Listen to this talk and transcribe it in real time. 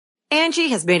Angie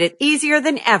has made it easier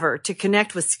than ever to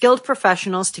connect with skilled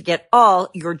professionals to get all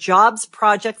your jobs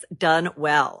projects done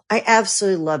well. I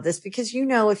absolutely love this because,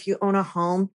 if you own a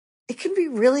home, it can be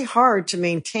really hard to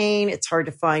maintain. It's hard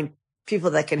to find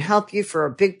people that can help you for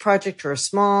a big project or a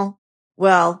small.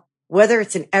 Well, whether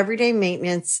it's in everyday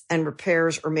maintenance and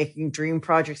repairs or making dream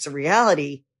projects a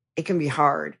reality, it can be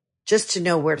hard just to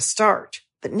know where to start.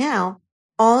 But now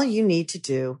all you need to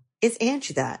do is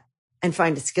Angie that and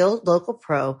find a skilled local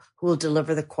pro who will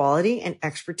deliver the quality and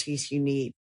expertise you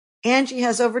need. Angie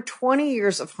has over 20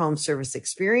 years of home service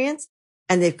experience,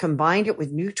 and they've combined it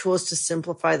with new tools to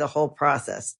simplify the whole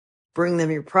process. Bring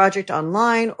them your project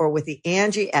online or with the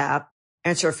Angie app,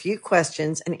 answer a few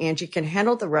questions, and Angie can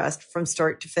handle the rest from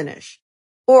start to finish.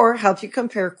 Or help you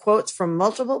compare quotes from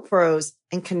multiple pros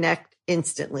and connect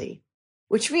instantly,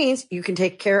 which means you can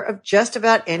take care of just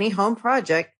about any home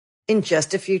project in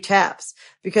just a few taps.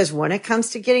 Because when it comes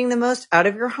to getting the most out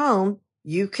of your home,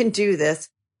 you can do this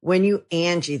when you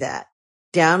Angie that.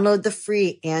 Download the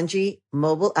free Angie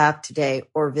mobile app today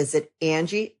or visit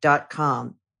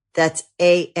Angie.com. That's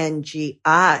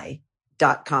ANGI.com.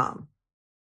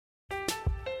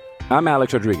 I'm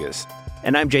Alex Rodriguez.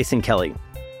 And I'm Jason Kelly.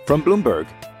 From Bloomberg,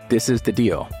 this is The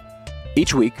Deal.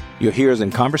 Each week, you'll hear us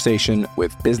in conversation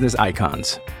with business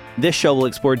icons. This show will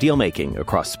explore deal-making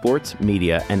across sports,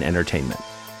 media, and entertainment.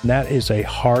 That is a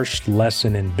harsh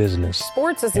lesson in business.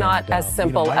 Sports is not as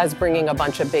simple as bringing a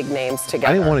bunch of big names together.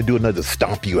 I didn't want to do another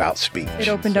stomp you out speech. It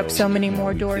opened up so many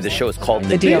more doors. The show is called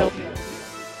The Deal.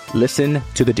 Listen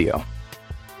to The Deal.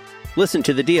 Listen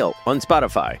to The Deal on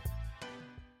Spotify.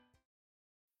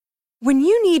 When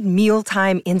you need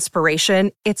mealtime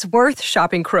inspiration, it's worth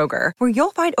shopping Kroger, where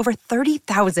you'll find over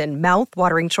 30,000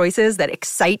 mouth-watering choices that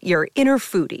excite your inner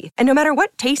foodie. And no matter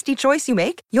what tasty choice you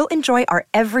make, you'll enjoy our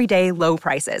everyday low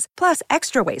prices, plus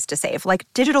extra ways to save, like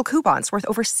digital coupons worth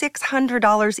over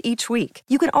 $600 each week.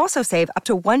 You can also save up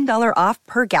to $1 off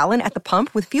per gallon at the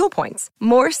pump with fuel points.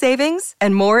 More savings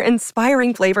and more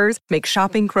inspiring flavors make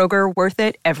shopping Kroger worth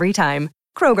it every time.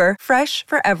 Kroger, fresh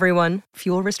for everyone.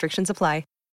 Fuel restrictions apply.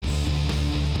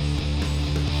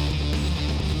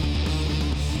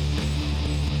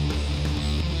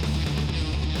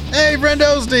 Hey,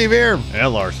 friendo, Steve here.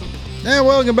 And Larson. And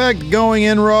welcome back to Going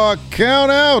In Raw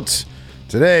Countout.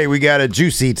 Today, we got a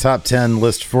juicy top 10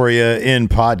 list for you in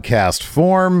podcast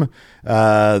form.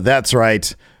 That's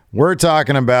right. We're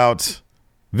talking about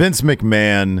Vince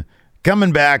McMahon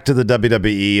coming back to the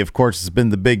WWE. Of course, it's been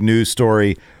the big news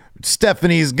story.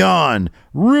 Stephanie's gone.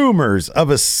 Rumors of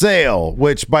a sale,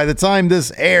 which by the time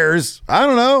this airs, I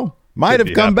don't know, might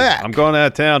have come back. I'm going out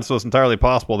of town, so it's entirely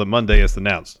possible that Monday is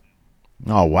announced.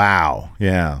 Oh wow!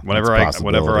 Yeah. Whenever I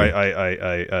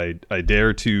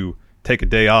dare to take a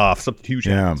day off, something huge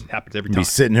happens every time. Be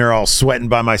sitting here all sweating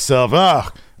by myself.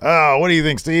 Oh, what do you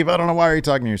think, Steve? I don't know. Why are you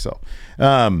talking to yourself?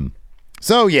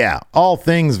 So yeah, all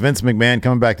things Vince McMahon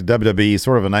coming back to WWE,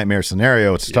 sort of a nightmare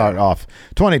scenario to start off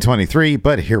 2023,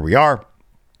 but here we are,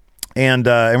 and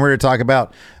we're going to talk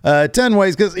about 10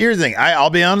 ways. Because here's the thing, I'll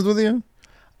be honest with you.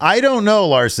 I don't know,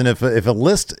 Larson, if a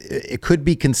list it could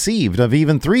be conceived of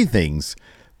even 3 things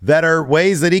that are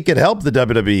ways that he could help the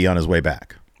WWE on his way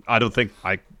back. I don't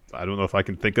know if I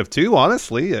can think of 2,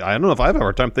 honestly. I don't know if I have a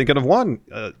hard time thinking of 1.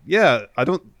 I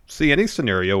don't see any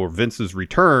scenario where Vince's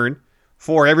return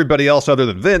for everybody else other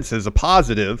than Vince is a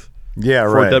positive for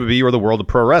WWE or the world of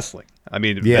pro wrestling. I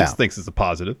mean, Vince thinks it's a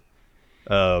positive.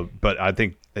 But I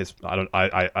think I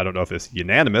don't know if it's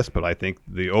unanimous, but I think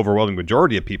the overwhelming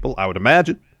majority of people, I would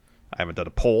imagine, I haven't done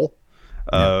a poll,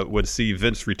 would see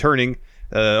Vince returning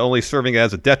only serving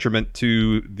as a detriment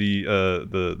to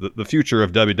the future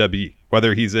of WWE.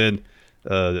 Whether he's in,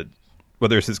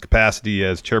 whether it's his capacity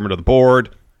as chairman of the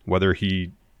board, whether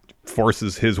he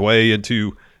forces his way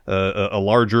into a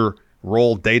larger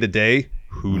role day to day,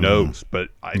 who knows? But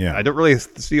I don't really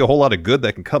see a whole lot of good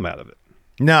that can come out of it.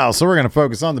 No, so we're going to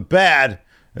focus on the bad.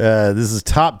 This is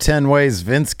top 10 ways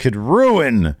Vince could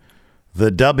ruin the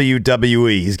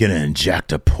WWE. He's going to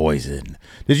inject a poison.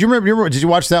 Did you remember? Did you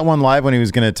watch that one live when he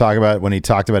was going to talk about when he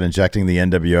talked about injecting the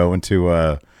NWO into?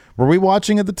 Were we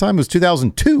watching at the time? It was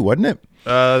 2002, wasn't it?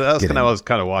 That was I was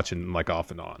kind of watching like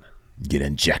off and on.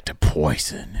 Inject a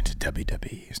poison into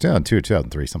WWE. It's 2002,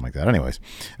 2003, something like that. Anyways,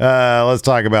 let's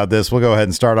talk about this. We'll go ahead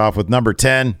and start off with number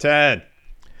 10. 10.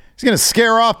 He's going to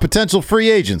scare off potential free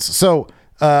agents. So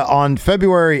on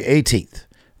February 18th,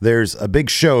 there's a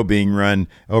big show being run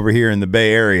over here in the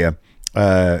Bay Area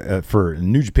for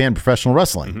New Japan Professional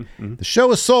Wrestling. Mm-hmm, mm-hmm. The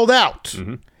show is sold out.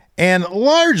 Mm-hmm. And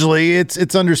largely,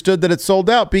 it's understood that it's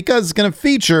sold out because it's going to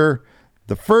feature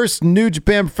the first New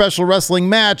Japan Professional Wrestling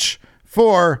match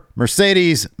for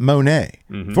Mercedes Moné,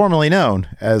 formerly known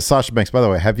as Sasha Banks. By the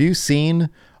way, have you seen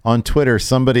on Twitter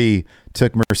somebody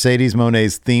took Mercedes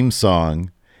Moné's theme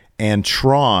song and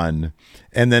Tron,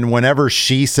 and then whenever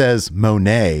she says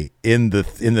Moné in the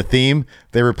theme,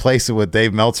 they replace it with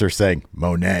Dave Meltzer saying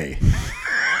Moné.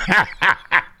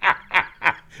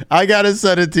 I gotta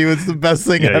send it to you. It's the best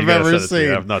thing I've ever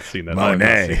seen. I've not seen that.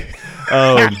 Moné.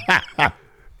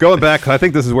 Going back, I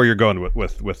think this is where you're going with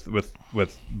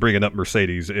bringing up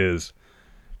Mercedes is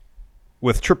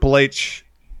with Triple H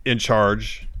in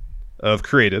charge of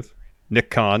creative, Nick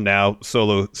Khan now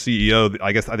solo CEO.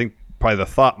 I think probably the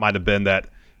thought might have been that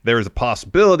there is a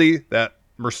possibility that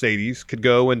Mercedes could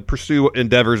go and pursue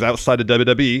endeavors outside of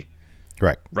WWE,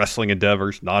 correct? Wrestling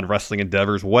endeavors, non-wrestling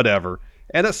endeavors, whatever.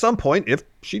 And at some point, if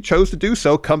she chose to do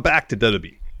so, come back to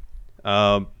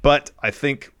WWE. But I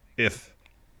think if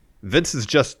Vince is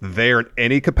just there in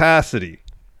any capacity,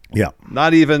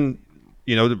 not even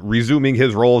resuming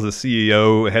his role as a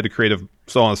CEO, head of creative,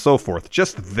 so on and so forth,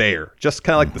 just there, just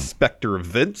kind of like the specter of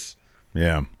Vince.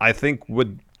 Yeah, I think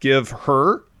would give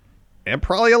her and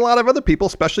probably a lot of other people,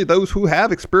 especially those who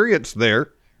have experience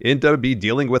there in WWE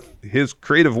dealing with his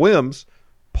creative whims,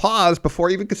 pause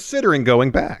before even considering going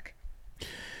back.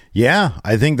 Yeah,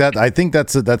 I think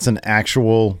that's an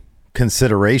actual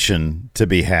consideration to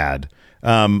be had.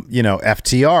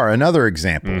 FTR, another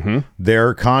example.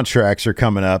 Their contracts are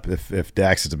coming up, if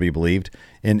Dax is to be believed,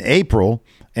 in April.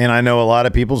 And I know a lot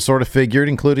of people sort of figured,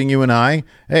 including you and I,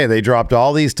 hey, they dropped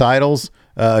all these titles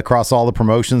across all the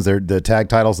promotions, the tag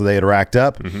titles that they had racked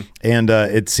up. And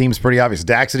it seems pretty obvious.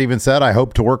 Dax had even said, I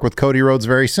hope to work with Cody Rhodes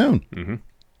very soon.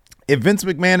 If Vince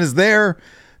McMahon is there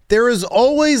is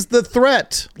always the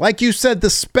threat, like you said, the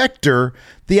specter,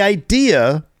 the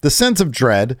idea, the sense of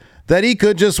dread that he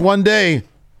could just one day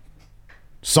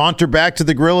saunter back to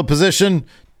the gorilla position,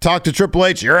 talk to Triple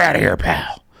H, you're out of here,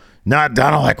 pal. I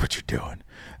don't like what you're doing.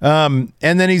 And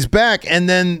then he's back, and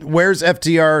then where's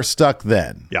FTR stuck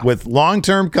then? With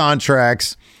long-term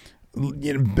contracts,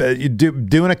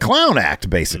 doing a clown act,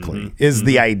 basically, is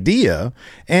the idea.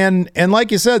 And like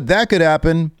you said, that could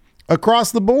happen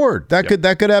across the board. That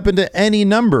could happen to any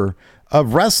number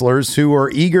of wrestlers who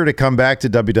are eager to come back to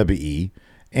WWE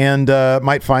and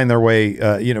might find their way,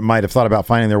 might have thought about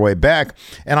finding their way back.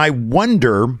 And I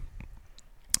wonder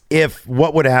if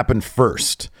what would happen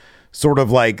first, sort of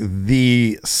like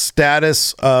the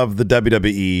status of the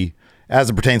WWE as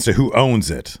it pertains to who owns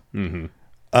it.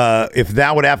 If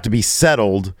that would have to be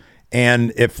settled,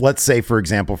 and if, let's say, for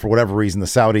example, for whatever reason, the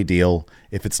Saudi deal,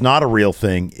 if it's not a real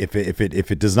thing, if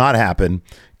it does not happen,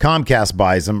 Comcast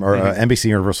buys them, or NBC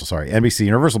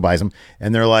Universal buys them,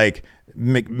 and they're like,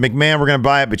 McMahon, we're going to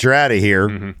buy it, but you're out of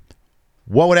here.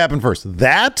 What would happen first?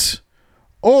 That,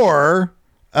 or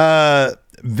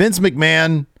Vince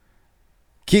McMahon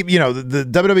the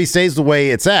WWE stays the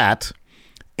way it's at,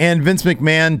 and Vince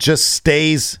McMahon just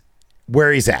stays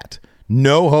where he's at.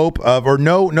 No hope of, or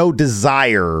no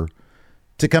desire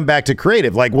to come back to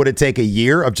creative. Like, would it take a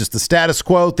year of just the status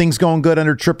quo, things going good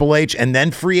under Triple H, and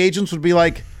then free agents would be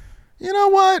like, you know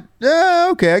what?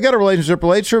 Okay, I got a relationship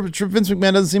with Triple H. Vince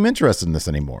McMahon doesn't seem interested in this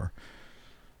anymore.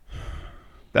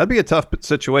 That'd be a tough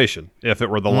situation if it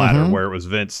were the latter, where it was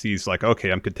Vince. He's like,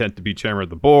 okay, I'm content to be chairman of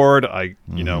the board. I,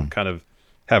 kind of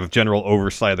have general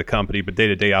oversight of the company, but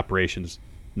day-to-day operations,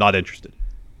 not interested.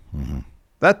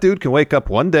 That dude can wake up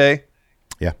one day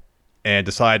and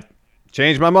decide,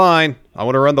 change my mind. I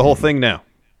want to run the whole thing now.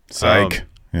 Psych.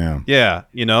 And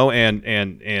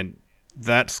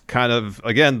that's kind of,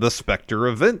 again, the specter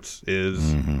of Vince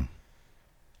is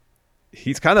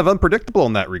he's kind of unpredictable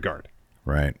in that regard.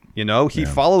 Right. He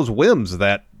follows whims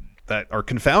that are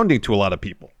confounding to a lot of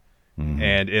people.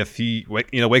 And if he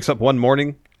wakes up one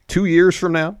morning 2 years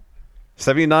from now,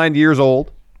 79 years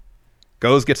old,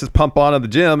 gets his pump on in the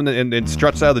gym and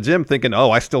struts out of the gym thinking,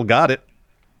 oh, I still got it.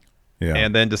 Yeah.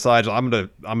 And then decides, I'm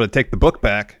gonna take the book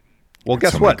back. Well,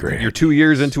 guess what? You're 2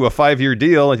 years into a 5-year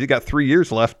deal, and you got 3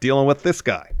 years left dealing with this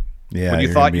guy. Yeah, when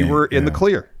you thought you were in the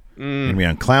clear. You're gonna be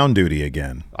on clown duty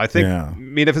again. I think. I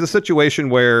mean, if it's a situation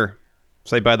where,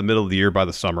 say, by the middle of the year, by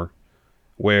the summer,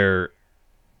 where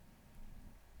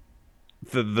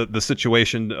the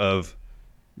situation of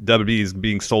WWE is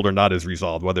being sold or not is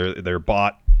resolved, whether they're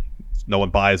bought, no one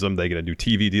buys them, they get a new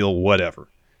TV deal, whatever.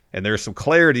 And there's some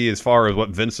clarity as far as what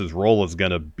Vince's role is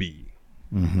going to be.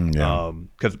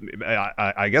 Because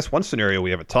I guess one scenario we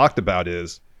haven't talked about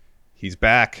is he's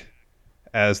back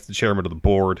as the chairman of the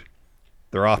board.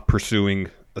 They're off pursuing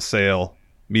a sale,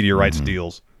 media rights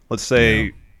deals. Let's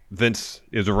say Vince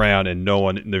is around and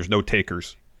there's no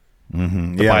takers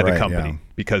to buy the company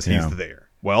because he's there.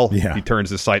 Well, Yeah. he turns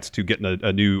his sights to getting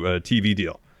a new TV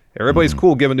deal. Everybody's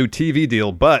cool giving a new TV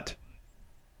deal, but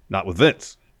not with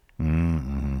Vince.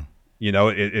 You know,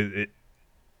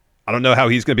 I don't know how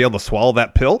he's going to be able to swallow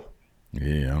that pill.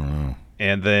 Yeah, I don't know.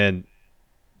 And then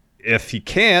if he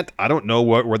can't, I don't know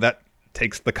where that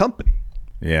takes the company.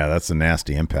 Yeah, that's a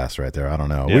nasty impasse right there. I don't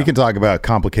know. Yeah. We can talk about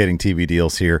complicating TV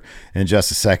deals here in just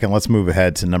a second. Let's move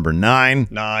ahead to number 9.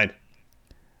 9.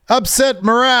 Upset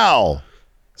morale.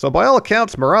 So by all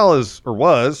accounts, morale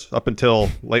was, up until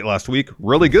late last week,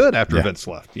 really good after Vince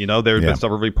left. You know, there have been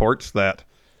several reports that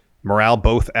morale,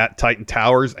 both at Titan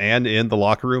Towers and in the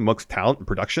locker room amongst talent and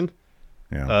production,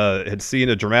 had seen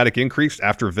a dramatic increase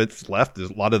after Vince left. There's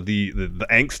a lot of the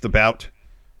angst about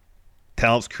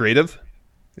talent's creative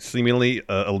seemingly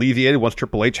alleviated once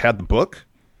Triple H had the book.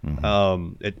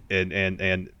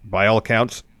 And by all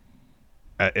accounts,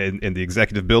 in the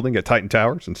executive building at Titan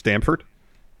Towers in Stamford,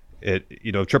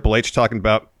 Triple H talking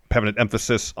about having an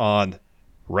emphasis on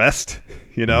rest,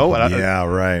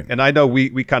 Right. And I know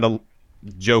we kind of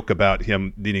joke about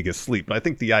him needing his sleep, but I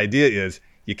think the idea is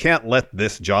you can't let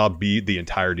this job be the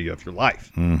entirety of your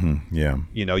life. Yeah.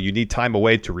 You need time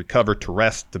away to recover, to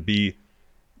rest, to be,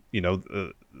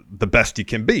 the best you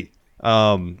can be.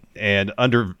 And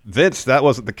under Vince, that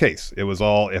wasn't the case. It was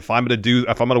all, if I'm going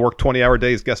to work 20-hour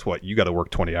days, guess what? You got to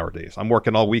work 20-hour days. I'm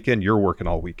working all weekend. You're working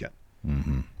all weekend.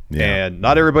 Yeah. And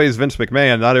not everybody's Vince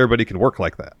McMahon. Not everybody can work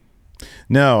like that.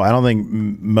 No, I don't think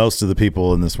most of the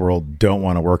people in this world don't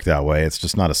want to work that way. It's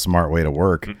just not a smart way to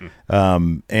work.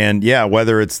 And yeah,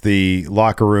 whether it's the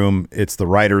locker room, it's the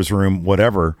writer's room,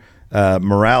 whatever,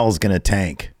 morale is going to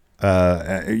tank.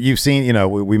 You've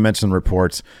seen, we mentioned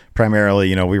reports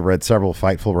primarily, we read several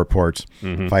Fightful reports,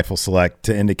 Fightful Select,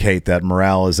 to indicate that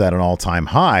morale is at an all-time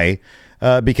high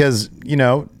because,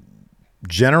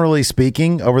 generally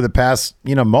speaking, over the past,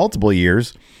 multiple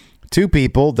years, two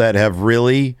people that have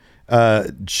really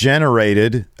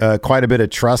generated quite a bit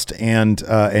of trust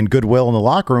and goodwill in the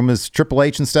locker room is Triple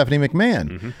H and Stephanie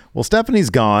McMahon. Well, Stephanie's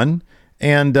gone,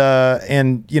 and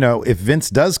if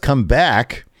Vince does come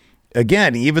back,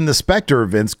 again, even the specter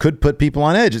of Vince could put people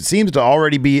on edge. It seems to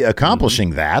already be accomplishing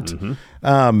that.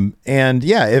 And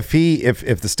yeah, if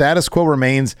the status quo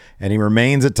remains and he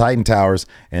remains at Titan Towers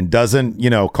and doesn't,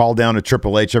 call down to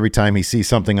Triple H every time he sees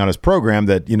something on his program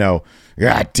that,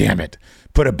 God damn it,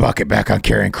 put a bucket back on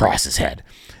Karrion Kross's head.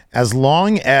 As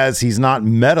long as he's not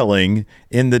meddling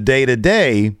in the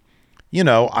day-to-day,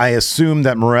 I assume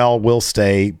that morale will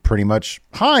stay pretty much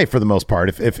high for the most part.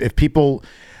 If people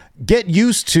get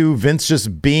used to Vince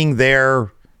just being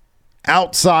there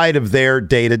outside of their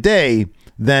day-to-day,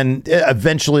 then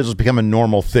eventually it'll just become a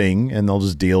normal thing and they'll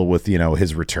just deal with,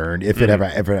 his return if it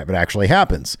actually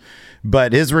happens.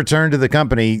 But his return to the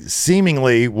company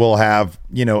seemingly will have,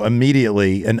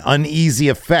 immediately an uneasy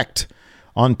effect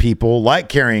on people like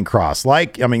Karrion Kross.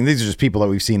 These are just people that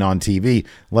we've seen on TV,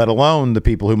 let alone the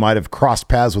people who might have crossed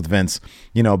paths with Vince,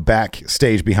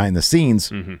 backstage behind the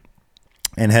scenes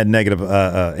and had negative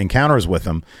encounters with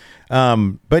him.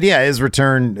 But yeah, his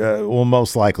return will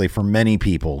most likely, for many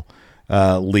people,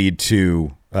 lead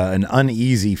to an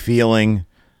uneasy feeling,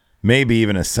 maybe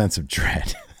even a sense of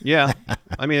dread. Yeah.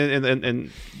 I mean,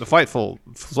 and the Fightful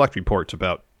Select reports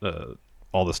about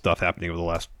all this stuff happening over the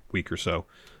last week or so,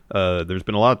 there's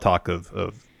been a lot of talk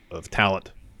of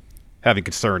talent having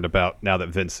concern about, now that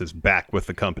Vince is back with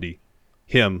the company,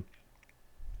 him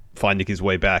finding his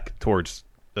way back towards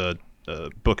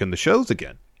booking the shows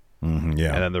again.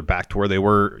 Yeah. And then they're back to where they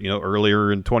were,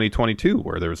 earlier in 2022,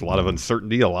 where there was a lot of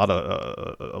uncertainty, a lot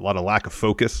of lack of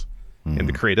focus in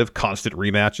the creative, constant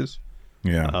rematches.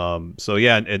 Yeah. So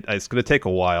yeah, it's going to take a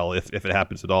while, if it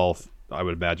happens at all, I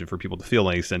would imagine, for people to feel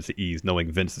any sense of ease,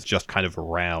 knowing Vince is just kind of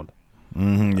around.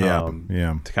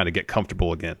 To kind of get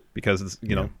comfortable again, because it's,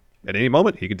 at any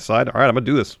moment he could decide, all right, I'm going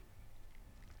to do this.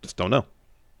 Just don't know.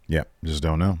 Yeah. Just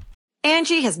don't know.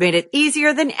 Angie has made it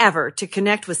easier than ever to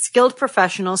connect with skilled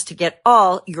professionals to get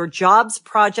all your jobs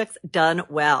projects done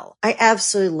well. I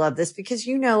absolutely love this because,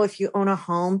 if you own a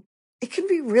home, it can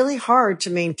be really hard to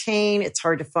maintain. It's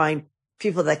hard to find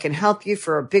people that can help you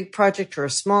for a big project or a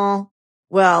small.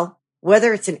 Well,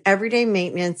 whether it's in everyday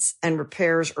maintenance and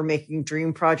repairs or making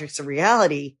dream projects a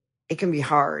reality, it can be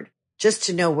hard just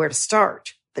to know where to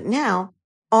start. But now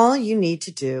all you need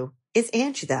to do is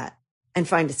Angie that and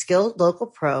find a skilled local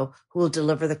pro who will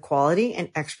deliver the quality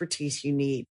and expertise you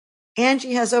need.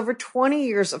 Angie has over 20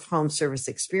 years of home service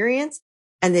experience,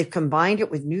 and they've combined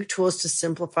it with new tools to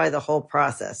simplify the whole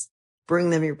process. Bring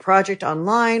them your project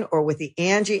online or with the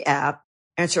Angie app,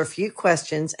 answer a few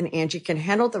questions, and Angie can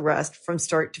handle the rest from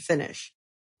start to finish.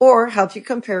 or help you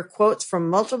compare quotes from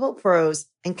multiple pros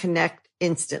and connect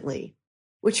instantly,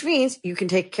 which means you can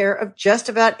take care of just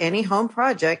about any home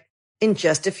project in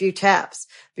just a few taps.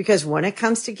 Because when it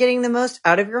comes to getting the most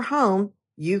out of your home,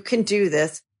 you can do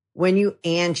this when you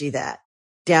Angie that.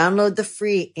 Download the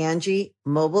free Angie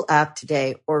mobile app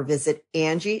today or visit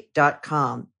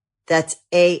Angie.com. That's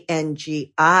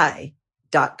ANGI.com.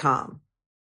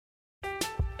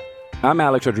 I'm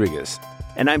Alex Rodriguez.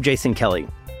 And I'm Jason Kelly.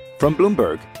 From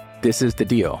Bloomberg, this is The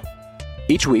Deal.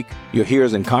 Each week, you'll hear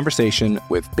us in conversation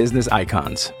with business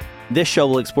icons. This show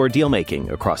will explore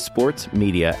deal-making across sports,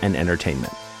 media, and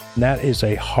entertainment. That is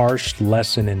a harsh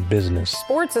lesson in business.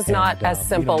 Sports is not as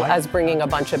simple as bringing a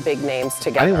bunch of big names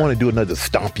together. I didn't want to do another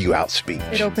stomp you out speech.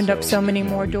 It opened up so many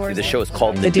more doors. The show is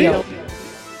called The Deal.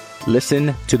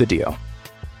 Listen to The Deal.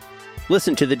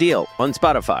 Listen to The Deal on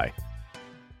Spotify.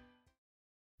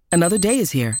 Another day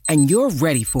is here, and you're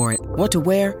ready for it. What to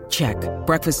wear? Check.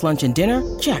 Breakfast, lunch, and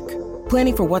dinner? Check.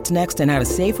 Planning for what's next and how to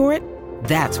save for it?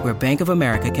 That's where Bank of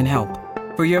America can help.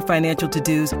 For your financial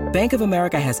to-dos, Bank of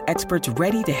America has experts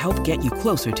ready to help get you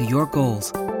closer to your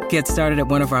goals. Get started at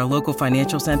one of our local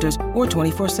financial centers or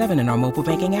 24/7 in our mobile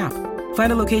banking app.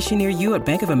 Find a location near you at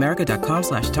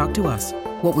bankofamerica.com/talktous.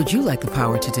 What would you like the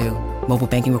power to do? Mobile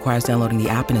banking requires downloading the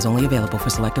app and is only available for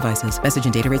select devices. Message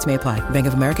and data rates may apply. Bank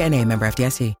of America N.A., member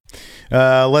FDIC.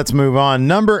 Let's move on.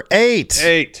 Number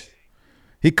 8.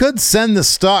 He could send the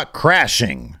stock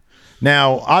crashing.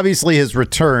 Now, obviously, his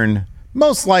return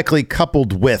most likely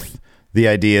coupled with the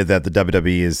idea that the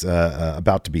WWE is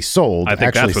about to be sold. I think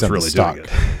actually that's what's really stock. doing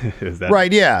it. Is that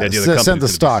Right, yeah. the idea the Sent the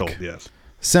company's stock. gonna be sold, yes.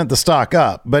 Sent the stock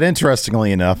up. But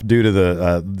interestingly enough, due to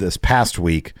the this past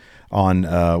week on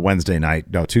Tuesday night,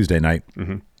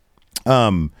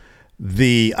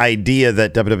 the idea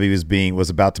that WWE was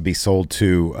about to be sold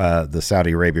to the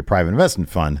Saudi Arabia Private Investment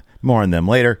Fund, more on them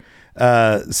later,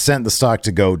 sent the stock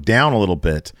to go down a little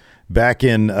bit. Back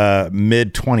in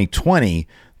mid-2020,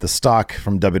 the stock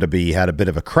from WWE had a bit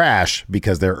of a crash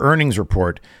because their earnings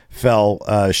report fell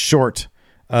short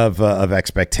of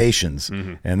expectations.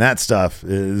 And that stuff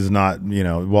is not,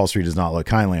 Wall Street does not look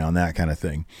kindly on that kind of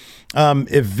thing.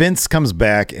 If Vince comes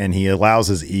back and he allows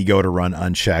his ego to run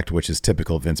unchecked, which is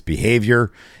typical Vince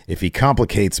behavior, if he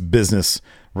complicates business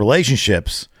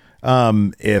relationships,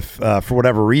 if for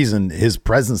whatever reason his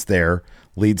presence there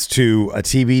leads to a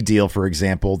TV deal, for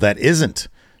example, that isn't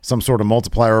some sort of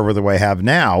multiplier over the way I have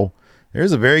now,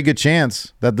 there's a very good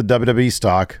chance that the WWE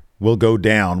stock will go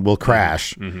down, will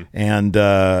crash, and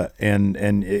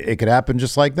it could happen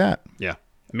just like that. Yeah.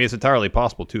 I mean, it's entirely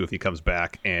possible, too, if he comes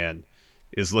back and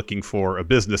is looking for a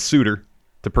business suitor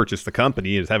to purchase the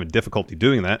company and is having difficulty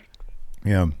doing that.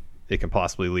 Yeah. It can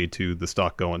possibly lead to the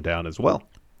stock going down as well.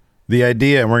 The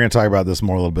idea, and we're going to talk about this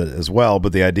more a little bit as well,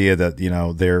 but the idea that,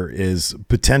 there is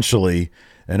potentially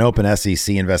an open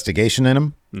SEC investigation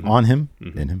into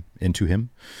him.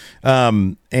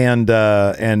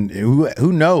 And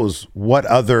who knows what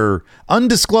other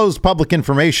undisclosed public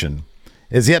information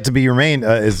is yet to be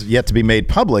made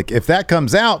public. If that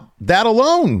comes out, that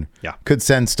alone could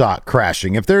send stock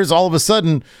crashing. If there's all of a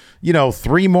sudden,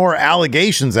 3 more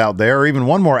allegations out there, or even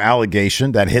one more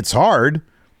allegation that hits hard,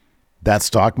 that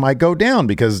stock might go down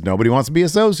because nobody wants to be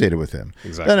associated with him.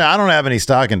 Exactly. I don't have any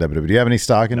stock in WWE. Do you have any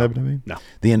stock in WWE? No.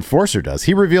 The Enforcer does.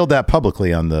 He revealed that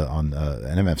publicly on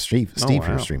NMF Steve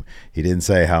stream. He didn't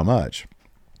say how much.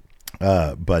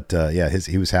 But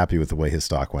he was happy with the way his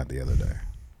stock went the other day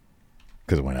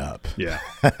because it went up. Yeah.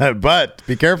 But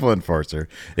be careful, Enforcer.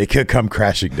 It could come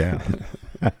crashing down.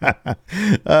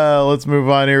 Let's move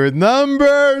on here with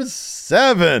number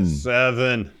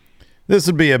 7. This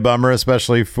would be a bummer,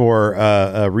 especially for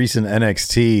a recent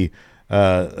NXT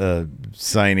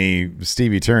signee,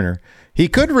 Stevie Turner. He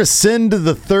could rescind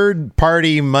the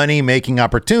third-party money-making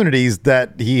opportunities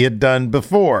that he had done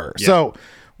before. Yeah. So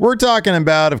we're talking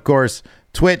about, of course,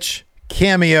 Twitch,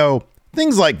 Cameo,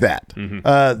 things like that.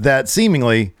 That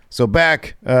seemingly, so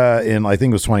back in, I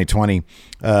think it was 2020,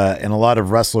 and a lot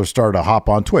of wrestlers started to hop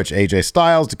on Twitch. AJ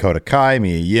Styles, Dakota Kai,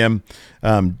 Mia Yim,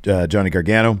 Johnny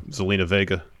Gargano. Zelina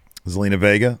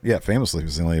Vega. Yeah, famously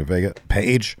Zelina Vega.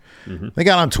 Paige. They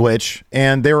got on Twitch,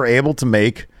 and they were able to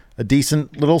make a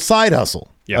decent little side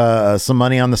hustle. Some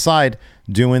money on the side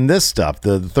doing this stuff.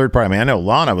 The third party. I mean, I know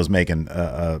Lana was making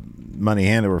money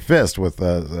hand over fist with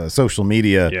social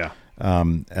media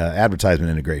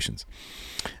advertisement integrations.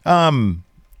 And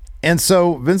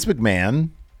so Vince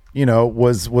McMahon,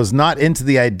 was not into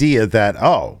the idea that,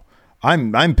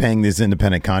 I'm paying these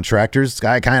independent contractors.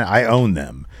 I own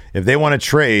them. If they want to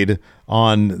trade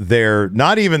on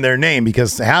not even their name,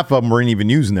 because half of them weren't even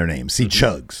using their name. See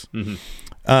Chugs.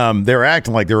 They were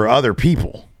acting like there were other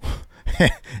people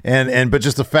but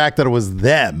just the fact that it was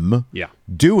them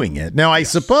doing it. Now, I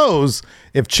suppose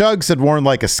if Chugs had worn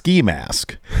like a ski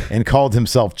mask and called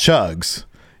himself Chugs,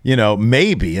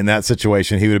 maybe in that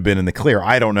situation he would have been in the clear.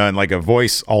 I don't know, in like a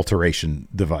voice alteration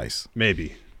device.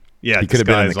 Maybe. Yeah, he could have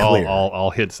been in the clear.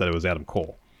 All hints that it was Adam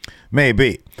Cole.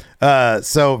 Maybe.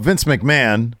 So Vince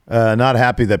McMahon, not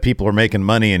happy that people are making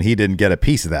money and he didn't get a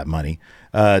piece of that money,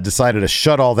 decided to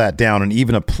shut all that down, and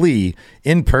even a plea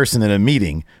in person in a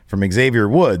meeting from Xavier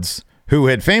Woods, who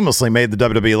had famously made the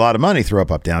WWE a lot of money through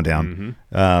Up, Up, Down, Down,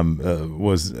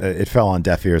 it fell on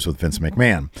deaf ears with Vince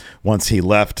McMahon. Once he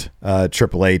left,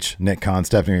 Triple H, Nick Khan,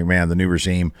 Stephanie McMahon, the new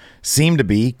regime seemed to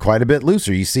be quite a bit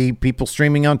looser. You see people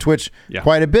streaming on Twitch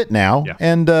quite a bit now,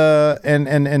 and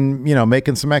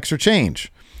making some extra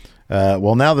change.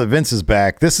 Well, now that Vince is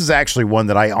back, this is actually one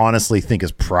that I honestly think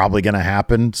is probably going to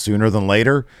happen sooner than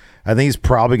later. I think he's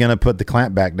probably going to put the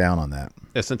clamp back down on that.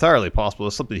 It's entirely possible.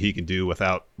 It's something he can do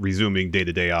without resuming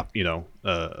day-to-day,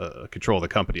 control of the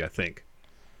company, I think.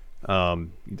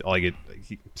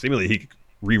 Seemingly he could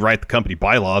rewrite the company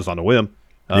bylaws on a whim.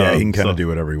 He can kind of do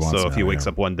whatever he wants. So if he wakes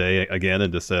up one day again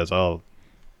and just says, "Oh,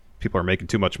 people are making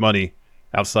too much money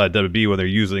outside WWE when they're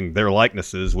using their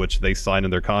likenesses, which they sign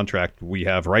in their contract, we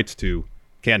have rights to,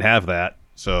 can't have that,"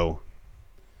 so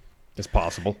it's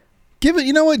possible.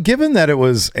 Given that it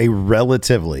was a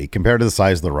relatively, compared to the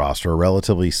size of the roster, a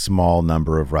relatively small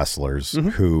number of wrestlers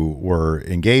who were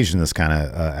engaged in this kind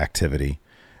of activity,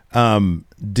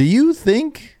 do you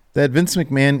think that Vince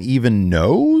McMahon even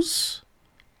knows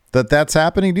that that's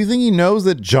happening? Do you think he knows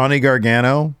that Johnny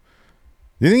Gargano's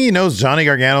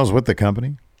with the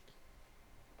company?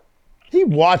 He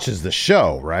watches the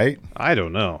show, right? I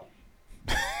don't know.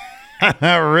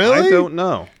 Really? I don't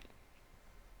know.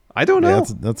 Yeah,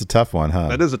 that's a tough one, huh?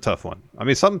 That is a tough one. I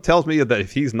mean, something tells me that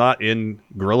if he's not in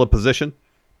gorilla position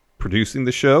producing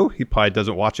the show, he probably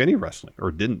doesn't watch any wrestling,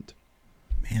 or didn't.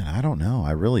 Man, I don't know.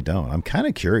 I really don't. I'm kind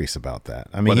of curious about that.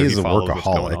 I mean, Whether he's he a follows what's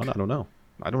going workaholic. on,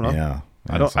 I don't know. Yeah.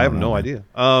 I have no idea.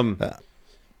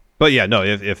 But yeah, no.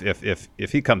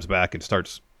 If he comes back and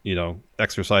starts,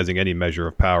 exercising any measure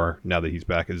of power now that he's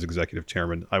back as executive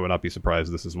chairman, I would not be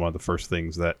surprised. This is one of the first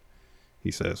things that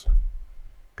he says.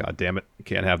 God damn it! You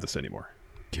can't have this anymore.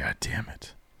 God damn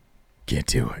it! Can't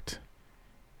do it.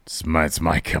 It's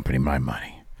my company, my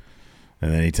money.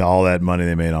 And then all that money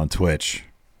they made on Twitch.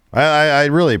 I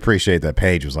really appreciate that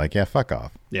Paige was like, yeah, fuck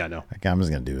off. Yeah, no. Like, I'm just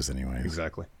gonna do this anyway.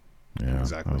 Exactly. Yeah,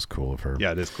 exactly. That was cool of her.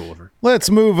 Yeah, it is cool of her. Let's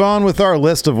move on with our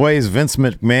list of ways Vince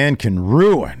McMahon can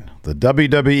ruin the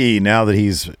WWE now that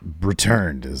he's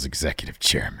returned as executive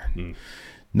chairman.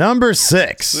 Number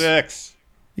 6.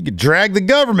 You could drag the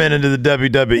government into the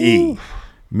WWE. Ooh.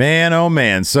 Man, oh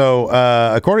man. So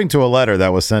according to a letter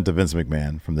that was sent to Vince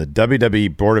McMahon from the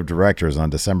WWE Board of Directors on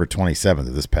December 27th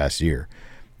of this past year,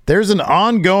 there's an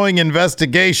ongoing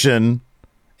investigation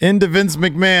into Vince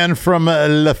McMahon from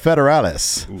La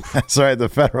Federalis. That's right, the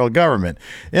federal government.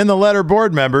 In the letter,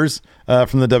 board members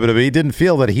from the WWE didn't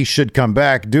feel that he should come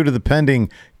back due to the pending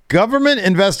government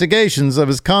investigations of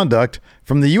his conduct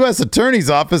from the U.S. Attorney's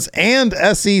Office and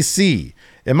SEC.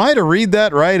 Am I to read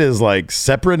that right as like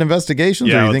separate investigations?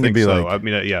 Yeah, or you I think it'd be so. like, I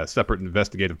mean, separate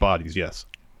investigative bodies, yes.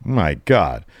 My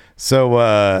God. So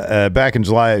back in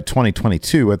July of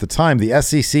 2022, at the time, the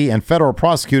SEC and federal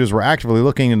prosecutors were actively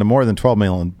looking into more than $12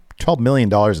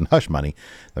 million in hush money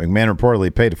that McMahon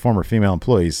reportedly paid to former female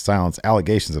employees to silence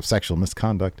allegations of sexual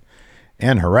misconduct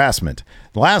and harassment.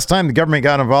 The last time the government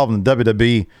got involved in the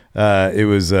WWE, it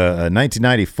was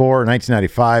 1994,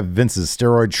 1995, Vince's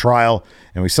steroid trial,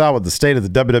 and we saw what the state of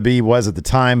the WWE was at the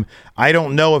time. I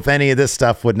don't know if any of this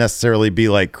stuff would necessarily be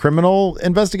like criminal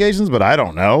investigations, but I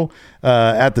don't know.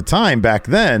 At the time, back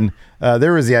then,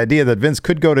 there was the idea that Vince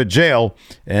could go to jail,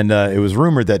 and it was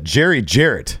rumored that Jerry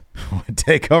Jarrett would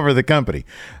take over the company.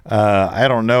 I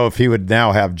don't know if he would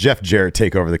now have Jeff Jarrett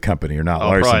take over the company or not. Oh,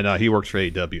 Larson. probably not. He works for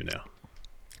AEW now.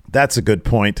 That's a good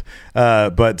point.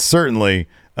 But certainly,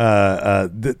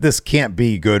 this can't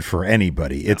be good for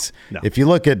anybody. No. If you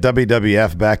look at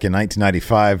WWF back in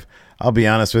 1995, I'll be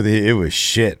honest with you, it was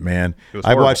shit, man.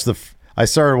 I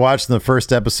started watching the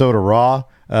first episode of Raw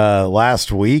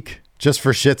last week just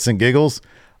for shits and giggles.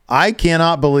 I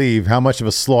cannot believe how much of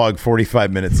a slog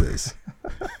 45 minutes is.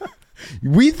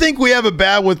 We think we have it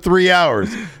bad with 3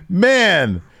 hours.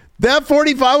 Man, that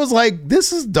 45 was like,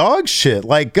 this is dog shit.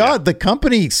 Like, God, the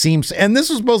company seems, and this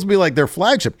was supposed to be like their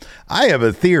flagship. I have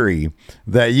a theory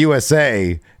that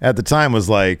USA at the time was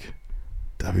like,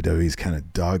 WWE's kind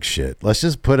of dog shit. Let's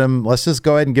just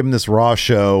go ahead and give him this Raw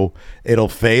show. It'll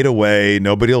fade away.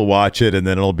 Nobody will watch it. And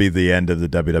then it'll be the end of the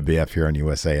WWF here on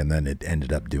USA. And then it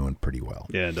ended up doing pretty well.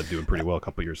 Yeah, ended up doing pretty well a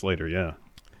couple years later. Yeah.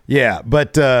 Yeah.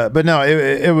 But no,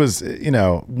 it was,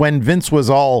 when Vince was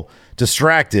all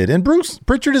distracted, and Bruce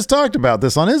Pritchard has talked about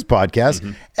this on his podcast.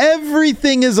 Mm-hmm.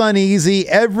 Everything is uneasy.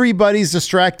 Everybody's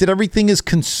distracted. Everything is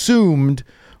consumed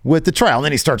with the trial. And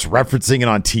then he starts referencing it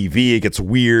on TV. It gets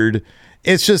weird.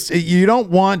 It's just, you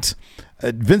don't want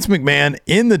Vince McMahon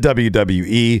in the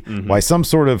WWE while some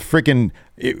sort of freaking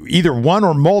either one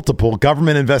or multiple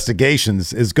government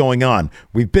investigations is going on.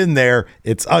 We've been there.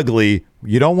 It's ugly.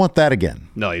 You don't want that again.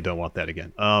 No, you don't want that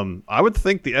again. I would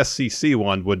think the SCC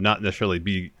one would not necessarily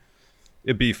be,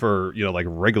 it'd be for, like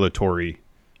regulatory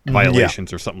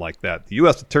violations or something like that. The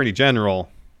U.S. Attorney General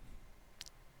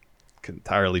could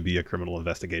entirely be a criminal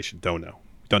investigation. Don't know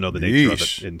the nature of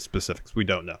it in specifics. We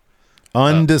don't know.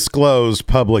 Undisclosed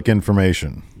public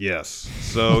information. Yes.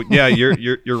 So yeah,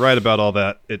 you're right about all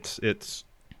that. It's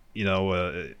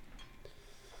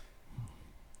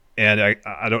and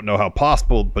I don't know how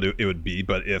possible, but it would be.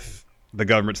 But if the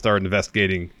government started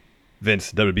investigating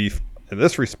Vince WB in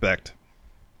this respect,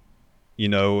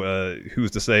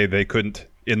 who's to say they couldn't,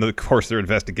 in the course of their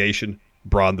investigation,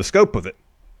 broaden the scope of it?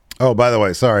 Oh, by the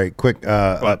way, sorry, quick.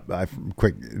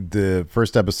 The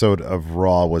first episode of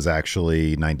Raw was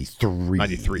actually 93.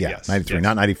 93, yeah, yes. 93, yes.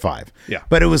 Not 95. Yeah.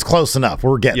 But it was close enough.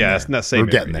 We're getting there. Yeah, it's not same. We're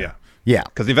getting there. Yeah.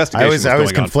 Because the investigation I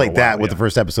always conflate that with the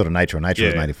first episode of Nitro. Nitro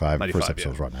was 95. 95. The first episode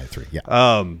was Raw 93. Yeah.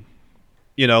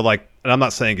 And I'm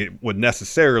not saying it would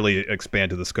necessarily expand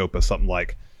to the scope of something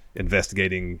like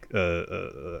investigating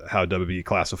how WWE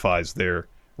classifies their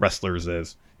wrestlers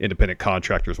as independent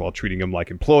contractors while treating them like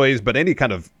employees, but any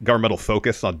kind of governmental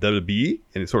focus on WWE and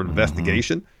any sort of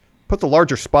investigation puts a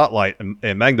larger spotlight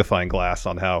and magnifying glass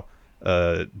on how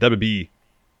WWE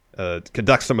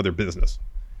conducts some of their business.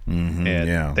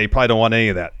 And they probably don't want any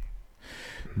of that.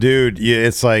 Dude,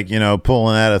 it's like,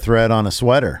 pulling out a thread on a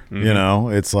sweater.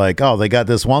 It's like, oh, they got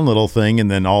this one little thing, and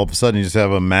then all of a sudden you just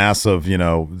have a mass of,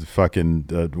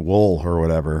 fucking wool or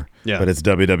whatever. Yeah. But it's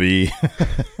WWE.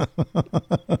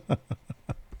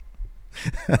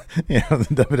 The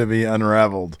WWE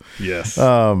Unraveled. Yes.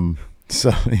 So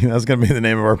that's going to be the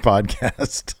name of our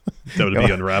podcast.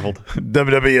 WWE Unraveled.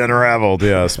 WWE Unraveled.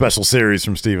 Yeah. Special series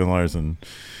from Steven Larson.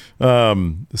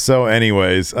 So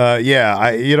anyways,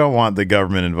 you don't want the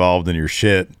government involved in your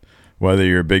shit, whether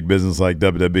you're a big business like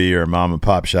WWE or a mom and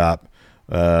pop shop,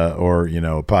 or,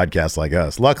 a podcast like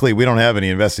us. Luckily, we don't have any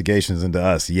investigations into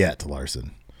us yet,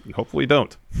 Larson. Hopefully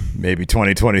don't. Maybe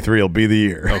 2023 will be the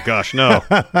year. Oh gosh, no.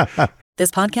 This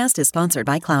podcast is sponsored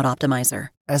by Cloud Optimizer.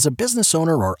 As a business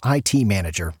owner or IT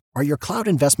manager, are your cloud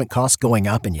investment costs going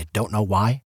up and you don't know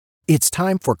why? It's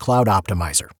time for Cloud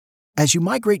Optimizer. As you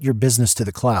migrate your business to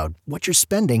the cloud, what you're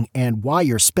spending and why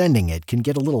you're spending it can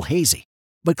get a little hazy.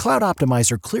 But Cloud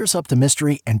Optimizer clears up the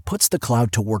mystery and puts the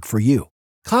cloud to work for you.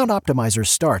 Cloud Optimizer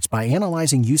starts by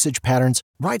analyzing usage patterns,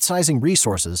 right-sizing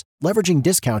resources, leveraging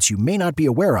discounts you may not be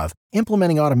aware of,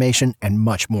 implementing automation, and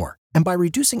much more. And by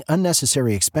reducing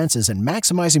unnecessary expenses and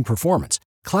maximizing performance,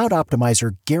 Cloud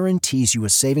Optimizer guarantees you a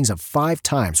savings of 5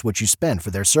 times what you spend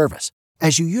for their service.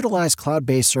 As you utilize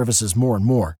cloud-based services more and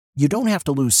more, you don't have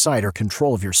to lose sight or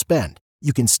control of your spend.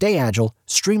 You can stay agile,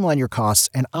 streamline your costs,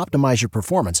 and optimize your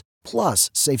performance, plus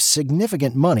save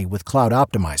significant money with Cloud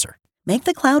Optimizer. Make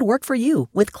the cloud work for you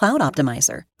with Cloud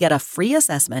Optimizer. Get a free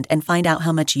assessment and find out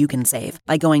how much you can save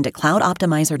by going to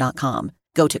cloudoptimizer.com.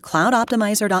 Go to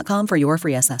cloudoptimizer.com for your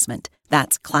free assessment.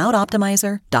 That's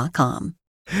cloudoptimizer.com.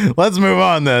 Let's move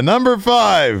on then. Number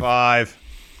 5.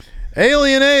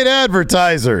 Alienate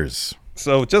advertisers.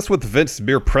 So just with Vince's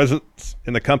mere presence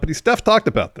in the company, Steph talked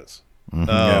about this.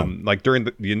 Like during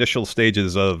the initial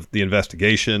stages of the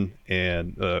investigation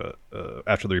and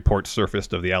after the report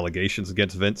surfaced of the allegations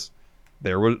against Vince,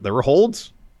 there were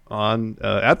holds on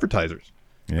advertisers.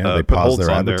 Yeah, they paused their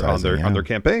on advertising on their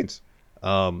campaigns.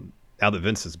 Now that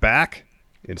Vince is back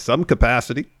in some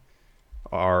capacity,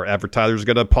 are advertisers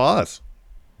going to pause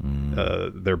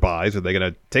their buys? Are they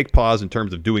going to take pause in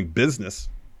terms of doing business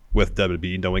with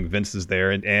WWE, knowing Vince is there,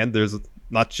 and there's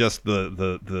not just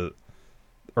the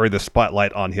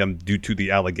spotlight on him due to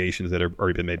the allegations that have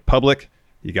already been made public.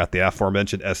 You got the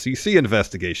aforementioned SEC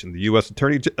investigation, the U.S.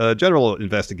 Attorney General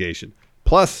investigation.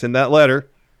 Plus, in that letter,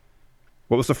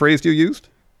 what was the phrase you used?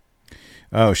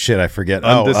 Oh, shit, I forget.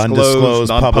 Undisclosed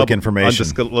public information.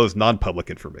 Undisclosed non-public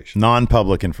information.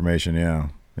 Non-public information, yeah.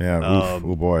 Yeah,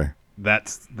 oh boy.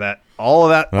 That's that. All of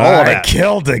that. I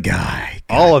killed a guy.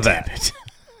 All of that.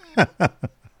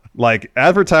 Like,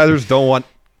 advertisers don't want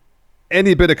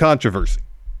any bit of controversy.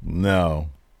 No.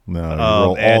 You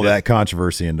roll all that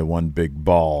controversy into one big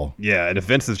ball. Yeah, and if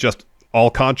Vince is just all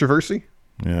controversy,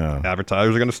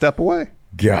 advertisers are going to step away.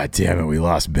 God damn it, we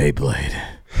lost Beyblade.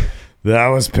 That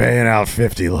was paying out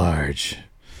 50 large.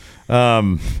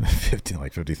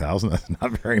 50,000. That's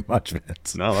not very much,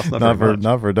 Vince. No, that's not very much.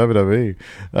 Not for WWE.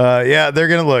 They're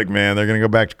gonna look, man. They're gonna go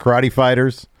back to karate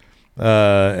fighters,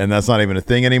 and that's not even a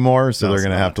thing anymore. So they're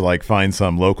gonna have to find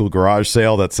some local garage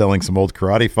sale that's selling some old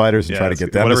karate fighters and try to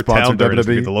get them to sponsor WWE.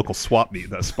 Be the local swap meet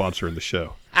that's sponsoring the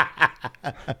show.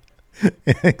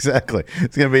 Exactly.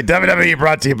 It's gonna be WWE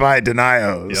brought to you by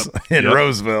Denios in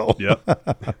Roseville.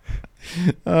 Yep.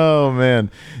 Oh man,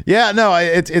 yeah, no,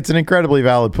 it's an incredibly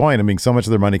valid point. I mean, so much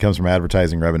of their money comes from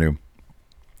advertising revenue,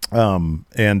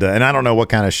 and I don't know what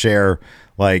kind of share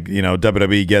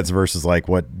WWE gets versus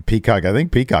what Peacock. I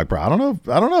think Peacock. I don't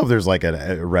know if there's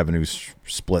a revenue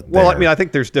split there. Well, I mean, I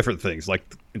think there's different things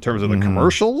in terms of the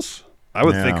commercials. I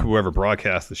would think whoever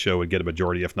broadcasts the show would get a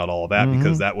majority, if not all of that,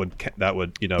 because that would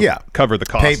cover the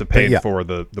cost of paying for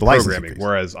the programming.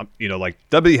 Whereas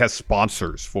WWE has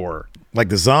sponsors for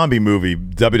the zombie movie.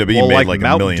 WWE made $1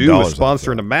 Mountain million. Dew was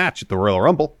sponsoring a match at the Royal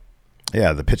Rumble.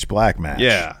 Yeah, the Pitch Black match.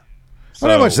 Yeah,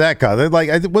 how much that cost?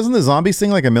 Wasn't the zombies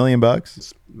thing $1 million?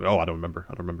 Oh, I don't remember.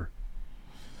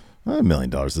 $1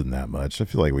 million isn't that much. I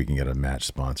feel like we can get a match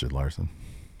sponsored, Larson.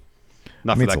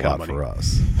 Not for that kind of money. For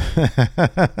us.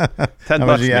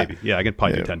 $10 maybe. Yeah, I can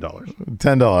probably do $10.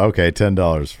 $10. Okay,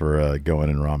 $10 for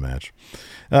going in Raw match.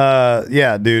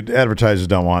 Yeah, dude, advertisers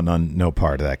don't want no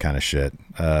part of that kind of shit.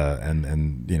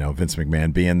 And Vince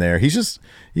McMahon being there, he just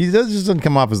doesn't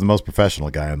come off as the most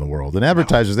professional guy in the world. And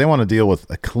advertisers, they want to deal with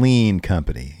a clean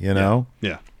company, Yeah.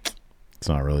 It's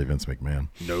not really Vince McMahon.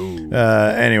 No.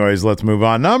 Anyways, let's move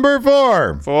on. Number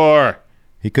 4.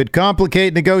 He could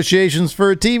complicate negotiations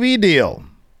for a TV deal.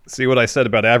 See what I said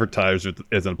about advertisers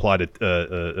as applied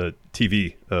to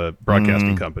TV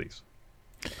broadcasting companies.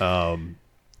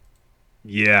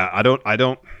 Yeah, I don't. I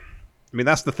mean,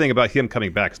 that's the thing about him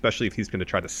coming back, especially if he's going to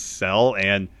try to sell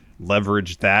and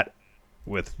leverage that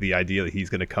with the idea that he's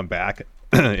going to come back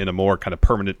in a more kind of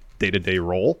permanent day-to-day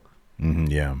role.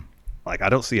 Yeah. I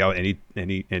don't see how any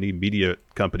media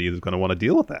company is going to want to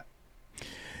deal with that.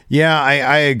 Yeah,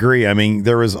 I agree. I mean,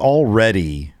 there was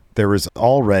already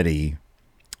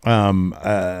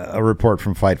a report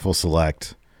from Fightful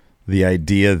Select, the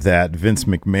idea that Vince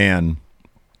McMahon,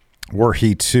 were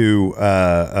he to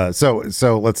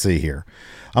so let's see here.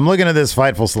 I'm looking at this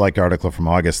Fightful Select article from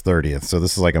August 30th. So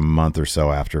this is a month or so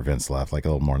after Vince left, a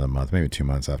little more than a month, maybe 2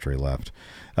 months after he left.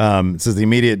 It says the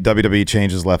immediate WWE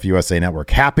changes left USA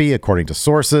Network happy, according to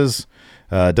sources.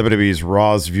 WWE's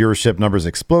Raw's viewership numbers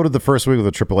exploded the first week of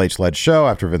the Triple H-led show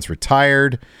after Vince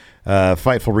retired.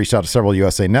 Fightful reached out to several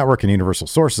USA Network and Universal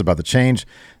sources about the change.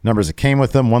 Numbers that came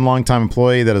with them. One longtime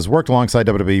employee that has worked alongside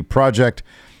WWE Project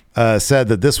said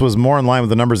that this was more in line with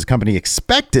the numbers the company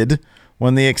expected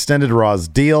when they extended Raw's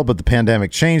deal, but the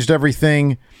pandemic changed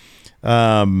everything.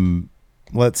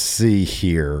 Let's see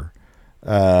here.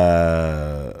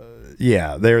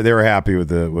 Yeah, they were happy with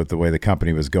the way the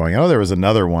company was going. I know there was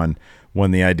another one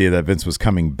when the idea that Vince was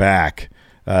coming back.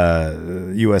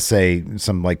 USA,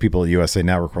 some people at USA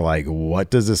Network were like, "What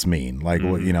does this mean?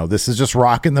 This is just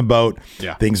rocking the boat.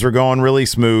 Yeah. Things are going really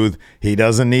smooth. He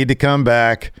doesn't need to come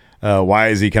back. Why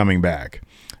is he coming back?"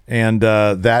 And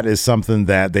that is something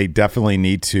that they definitely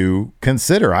need to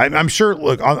consider. I'm sure.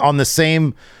 Look, on the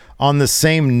same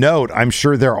note, I'm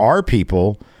sure there are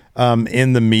people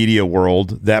in the media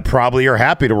world that probably are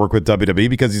happy to work with WWE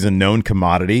because he's a known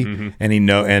commodity,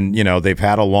 and they've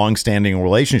had a long-standing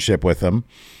relationship with him.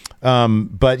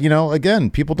 But again,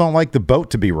 people don't like the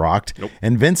boat to be rocked. Nope.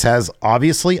 And Vince has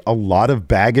obviously a lot of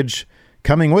baggage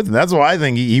coming with him. That's why I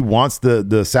think he wants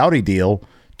the Saudi deal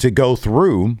to go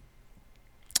through,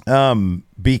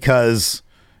 because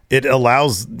it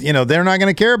allows, they're not going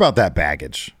to care about that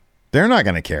baggage. They're not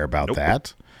going to care about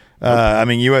that. I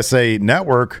mean, USA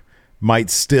Network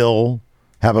might still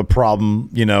have a problem,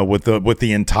 with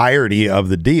the entirety of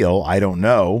the deal. I don't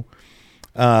know.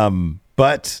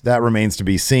 But that remains to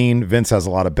be seen. Vince has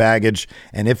a lot of baggage.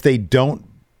 And if they don't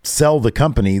sell the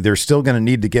company, they're still going to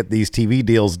need to get these TV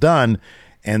deals done.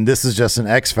 And this is just an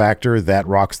X factor that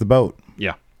rocks the boat.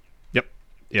 Yeah. Yep.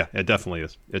 Yeah, it definitely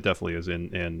is. It definitely is.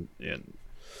 And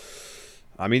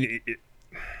I mean,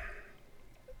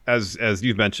 as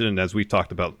you've mentioned, and as we've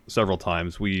talked about several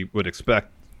times, we would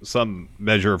expect some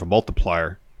measure of a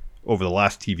multiplier over the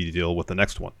last TV deal with the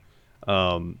next one.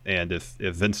 And if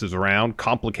Vince is around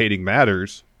complicating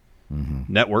matters,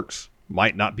 networks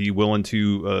might not be willing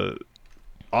to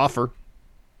offer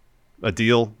a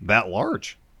deal that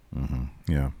large.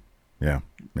 Yeah,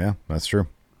 that's true.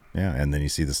 Yeah, and then you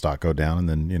see the stock go down, and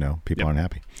then, people aren't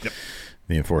happy. Yep.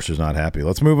 The enforcer's not happy.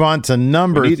 Let's move on to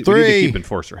number 3. We need to keep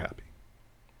enforcer happy.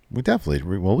 We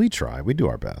definitely, we try. We do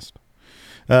our best.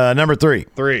 Number 3.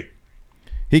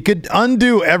 He could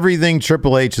undo everything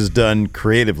Triple H has done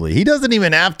creatively. He doesn't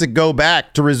even have to go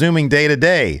back to resuming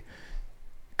day-to-day.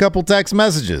 Couple text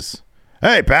messages.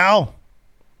 Hey, pal.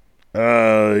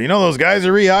 Those guys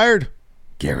are rehired?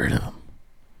 Get rid of them.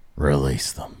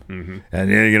 Release them. Mm-hmm. And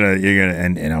you're gonna,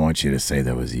 and I want you to say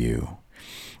that was you.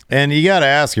 And you got to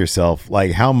ask yourself,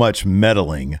 like, how much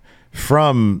meddling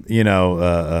from,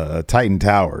 Titan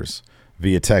Towers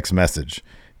via text message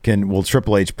will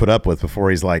Triple H put up with before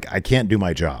he's like, I can't do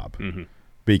my job. Mm-hmm.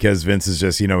 Because Vince is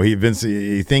just,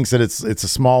 he thinks that it's a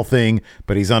small thing,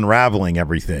 but he's unraveling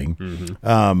everything.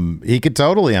 Mm-hmm. He could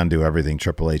totally undo everything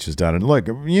Triple H has done. And look,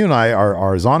 you and I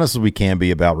are as honest as we can be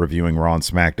about reviewing Raw and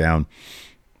SmackDown.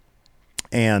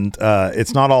 And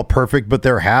it's not all perfect, but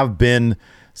there have been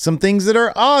some things that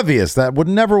are obvious that would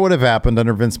have happened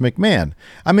under Vince McMahon.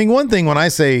 I mean, one thing when I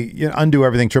say undo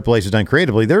everything Triple H has done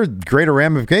creatively, there are greater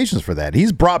ramifications for that.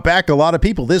 He's brought back a lot of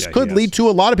people. This could lead to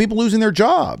a lot of people losing their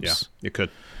jobs. Yeah, it could.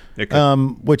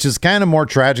 Which is kind of more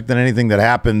tragic than anything that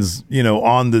happens,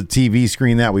 on the TV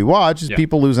screen that we watch, is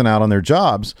people losing out on their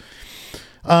jobs.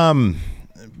 But,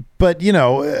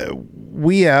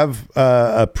 we have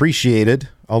appreciated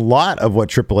a lot of what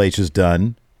Triple H has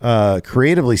done.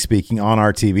 Creatively speaking, on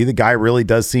our TV. The guy really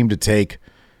does seem to take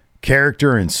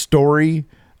character and story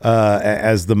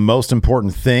as the most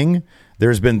important thing.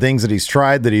 There's been things that he's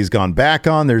tried that he's gone back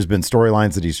on. There's been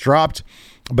storylines that he's dropped.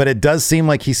 But it does seem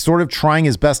like he's sort of trying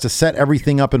his best to set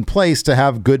everything up in place to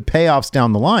have good payoffs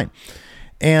down the line.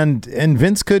 And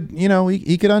Vince could,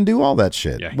 he could undo all that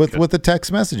shit with the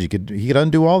text message. He could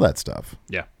undo all that stuff.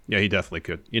 Yeah, he definitely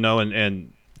could.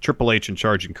 And Triple H in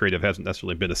charge and creative hasn't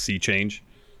necessarily been a sea change.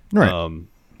 Right.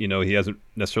 He hasn't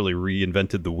necessarily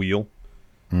reinvented the wheel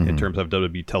in terms of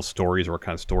WWE tells stories or what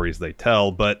kind of stories they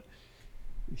tell, but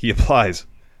he applies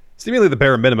seemingly the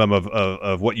bare minimum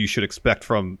of what you should expect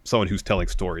from someone who's telling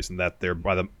stories, and that they're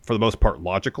for the most part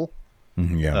logical.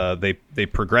 They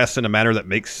progress in a manner that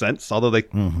makes sense, although they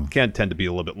can tend to be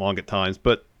a little bit long at times,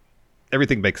 but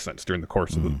everything makes sense during the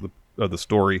course of the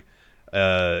story.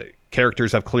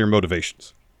 Characters have clear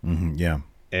motivations.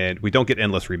 And we don't get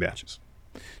endless rematches.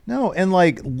 No, and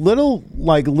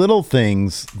little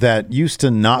things that used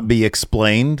to not be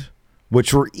explained,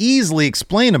 which were easily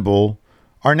explainable,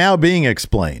 are now being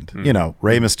explained.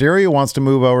 Rey Mysterio wants to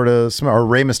move over to, or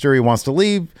Rey Mysterio wants to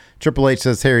leave. Triple H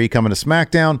says, hey, are you coming to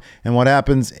SmackDown? And what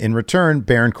happens in return?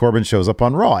 Baron Corbin shows up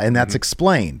on Raw, and that's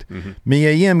explained.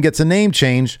 Mia Yim gets a name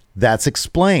change. That's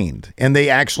explained. And they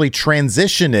actually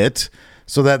transition it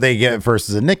so that they get first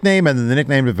as a nickname, and then the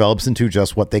nickname develops into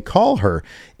just what they call her.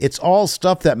 It's all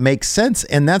stuff that makes sense,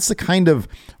 and that's the kind of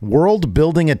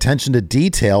world-building attention to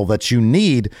detail that you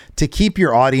need to keep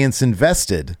your audience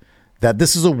invested. That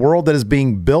this is a world that is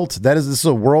being built. This is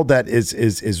a world that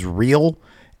is real,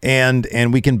 and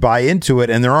we can buy into it,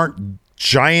 and there aren't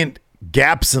giant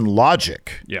gaps in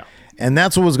logic. Yeah. And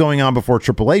that's what was going on before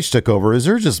Triple H took over. Is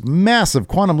there just massive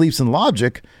quantum leaps in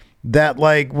logic that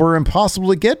were impossible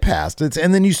to get past.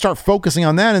 And then you start focusing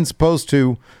on that as opposed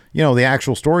to, the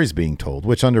actual stories being told,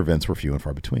 which under Vince were few and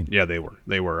far between. Yeah, they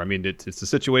were. I mean, it's a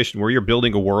situation where you're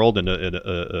building a world in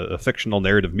a fictional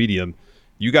narrative medium.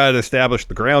 You got to establish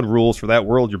the ground rules for that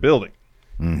world you're building.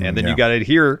 And then you got to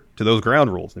adhere to those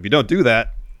ground rules. If you don't do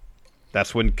that,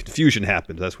 that's when confusion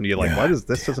happens. That's when you're like, why does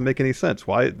this doesn't make any sense?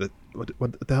 What the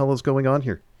hell is going on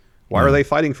here? Why are they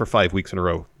fighting for 5 weeks in a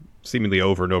row, seemingly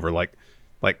over and over, like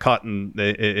caught in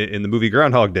the movie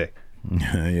Groundhog Day?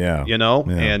 Yeah.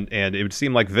 And it would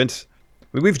seem like Vince,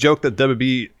 we've joked that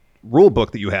WWE rule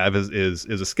book that you have is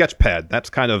a sketch pad. That's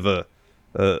kind of a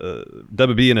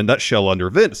WWE in a nutshell under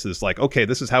Vince. Is like, okay,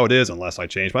 this is how it is unless I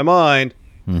change my mind.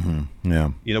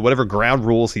 Yeah. Whatever ground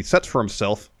rules he sets for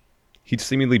himself, he'd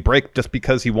seemingly break just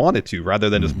because he wanted to, rather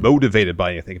than just motivated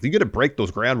by anything. If you're going to break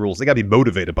those ground rules, they got to be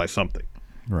motivated by something.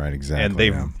 Right, exactly. And they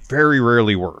very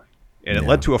rarely were. And it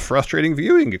led to a frustrating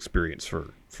viewing experience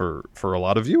for a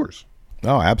lot of viewers.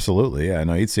 Oh, absolutely. Yeah,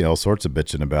 no, you'd see all sorts of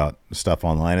bitching about stuff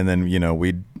online, and then,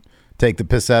 we'd take the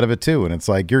piss out of it too. And it's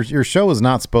like, your show is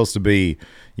not supposed to be,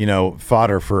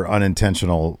 fodder for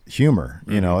unintentional humor.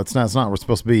 It's not, we're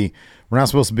not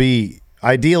supposed to be,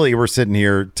 ideally, we're sitting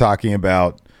here talking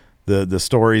about the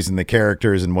stories and the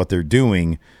characters and what they're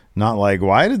doing, not like,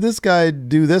 why did this guy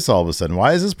do this all of a sudden?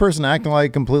 Why is this person acting like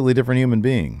a completely different human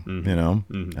being? And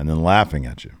then laughing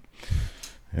at you.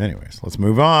 Anyways, let's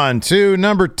move on to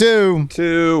number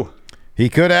 2. He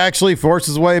could actually force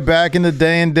his way back into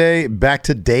day-to-day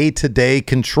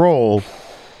control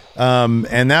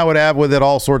And that would have with it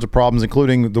all sorts of problems,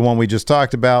 including the one we just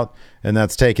talked about, and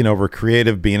that's taking over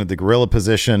creative, being at the gorilla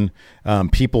position,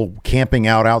 people camping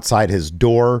out outside his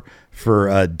door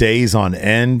for days on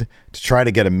end to try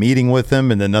to get a meeting with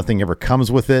him, and then nothing ever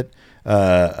comes with it.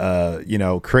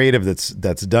 Creative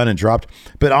that's done and dropped.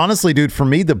 But honestly, dude, for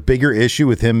me, the bigger issue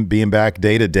with him being back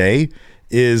day to day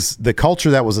is the culture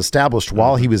that was established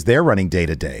while he was there running day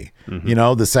to day.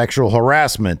 The sexual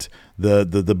harassment,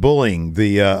 the bullying,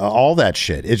 all that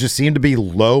shit. It just seemed to be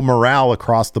low morale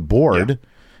across the board,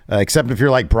 except if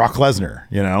you're like Brock Lesnar,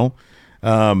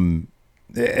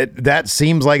 that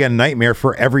seems like a nightmare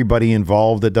for everybody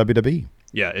involved at WWE.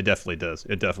 Yeah, it definitely does.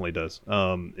 It definitely does.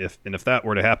 If that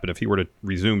were to happen, if he were to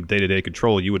resume day-to-day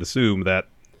control, you would assume that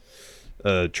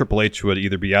Triple H would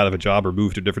either be out of a job or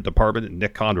move to a different department, and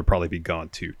Nick Khan would probably be gone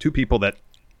too. Two people that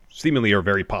seemingly are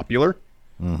very popular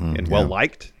and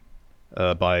well-liked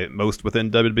by most within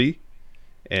WWE,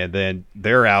 and then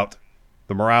they're out.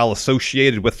 The morale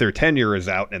associated with their tenure is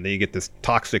out, and then you get this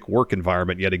toxic work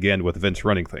environment yet again with Vince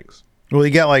running things. Well,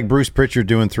 you got like Bruce Pritchard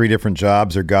doing 3 different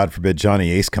jobs, or God forbid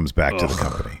Johnny Ace comes back to the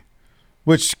company,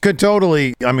 which could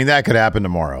totally, that could happen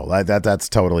tomorrow. That's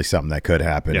totally something that could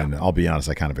happen. Yeah. And I'll be honest,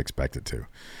 I kind of expect it to.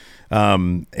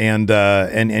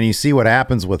 And you see what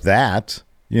happens with that.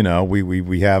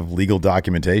 We have legal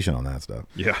documentation on that stuff.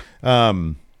 Yeah.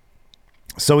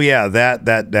 So yeah,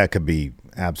 that could be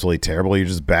absolutely terrible. You're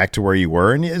just back to where you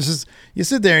were, and it's just, you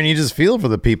sit there and you just feel for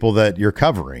the people that you're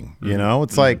covering.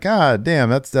 It's like, God damn,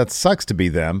 that sucks to be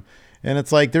them. And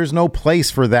it's like there's no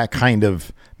place for that kind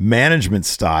of management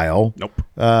style. Nope.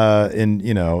 In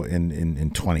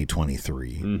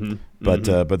 2023.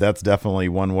 But that's definitely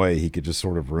one way he could just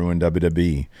sort of ruin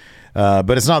WWE.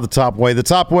 But it's not the top way. The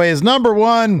top way is number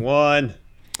one.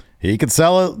 He could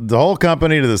sell the whole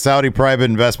company to the Saudi private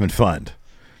investment fund.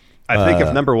 I think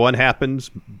if number 1 happens,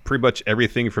 pretty much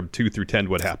everything from 2 through 10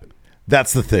 would happen.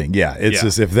 That's the thing. Yeah. It's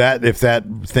just if that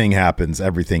thing happens,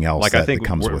 everything else I think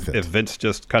comes with it. If Vince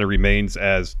just kind of remains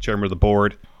as chairman of the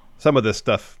board, some of this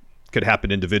stuff could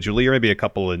happen individually or maybe a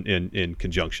couple in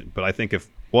conjunction. But I think if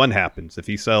one happens, if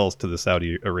he sells to the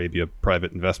Saudi Arabia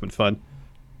private investment fund,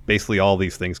 basically all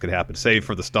these things could happen, save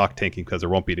for the stock tanking, because there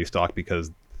won't be any stock,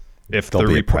 because if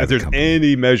there's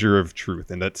any measure of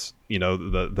truth, and that's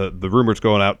the rumors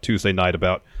going out Tuesday night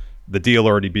about the deal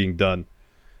already being done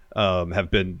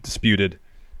have been disputed,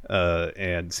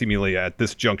 and seemingly at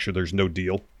this juncture there's no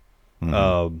deal.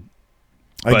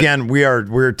 Again,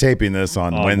 we're taping this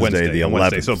on Wednesday the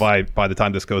 11th. So by the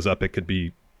time this goes up, it could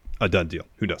be a done deal.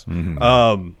 Who knows?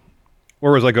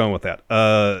 Where was I going with that?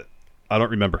 I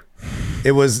don't remember.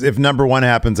 It was, if number 1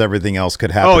 happens, everything else could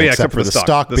happen, except for the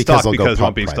stock because it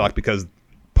won't be stock, because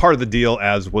part of the deal,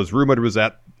 as was rumored, was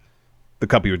that the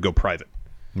company would go private,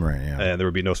 right? Yeah, and there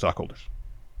would be no stockholders.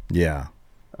 Yeah.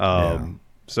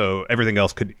 So everything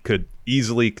else could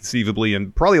easily, conceivably,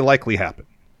 and probably likely happen.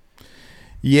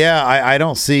 Yeah, I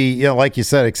don't see, like you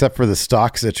said, except for the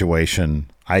stock situation,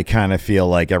 I kind of feel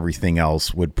like everything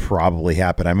else would probably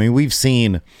happen. I mean, we've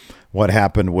seen what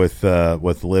happened with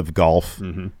Live Golf,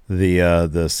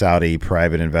 the Saudi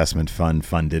private investment fund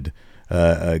funded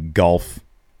golf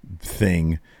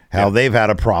thing. How they've had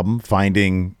a problem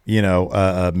finding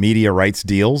media rights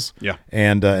deals,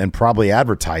 and probably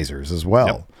advertisers as well.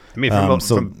 Yep. I mean,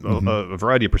 from a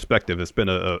variety of perspective, it's been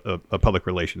a public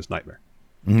relations nightmare.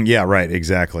 Yeah, right.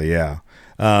 Exactly. Yeah.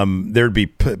 There'd be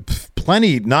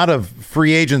plenty, not of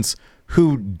free agents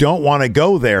who don't want to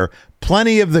go there.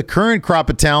 Plenty of the current crop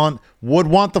of talent would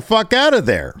want the fuck out of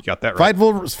there. You got that right.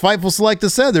 Fightful Select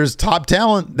has said there's top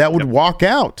talent that would walk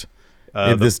out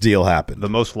if this deal happened. The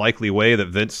most likely way that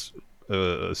Vince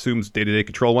assumes day-to-day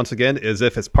control once again is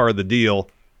if it's part of the deal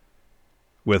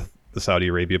with the Saudi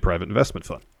Arabia private investment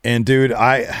fund. And dude,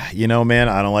 man,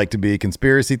 I don't like to be a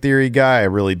conspiracy theory guy. I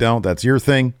really don't. That's your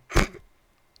thing.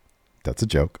 That's a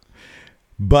joke.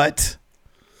 But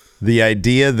the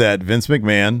idea that Vince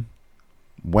McMahon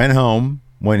went home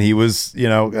when he was,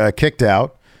 kicked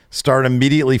out, started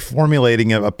immediately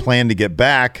formulating a plan to get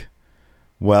back.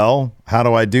 Well, how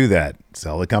do I do that?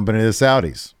 Sell the company to the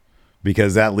Saudis,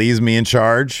 because that leaves me in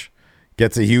charge.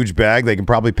 Gets a huge bag. They can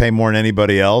probably pay more than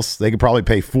anybody else. They could probably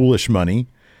pay foolish money.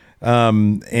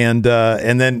 And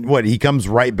then what? He comes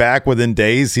right back within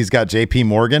days. He's got JP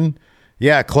Morgan.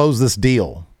 Yeah, close this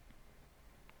deal.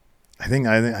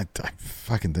 I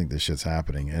fucking think this shit's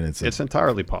happening, and it's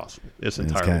entirely possible. It's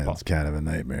possible. It's kind of a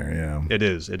nightmare. Yeah, it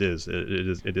is. It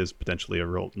is potentially a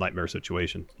real nightmare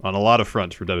situation on a lot of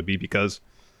fronts for WWE, because,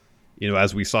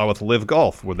 as we saw with Live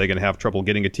Golf, were they going to have trouble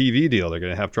getting a TV deal? They're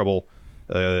going to have trouble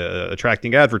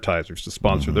attracting advertisers to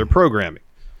sponsor their programming.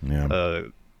 Yeah.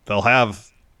 They'll have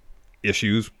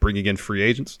issues bringing in free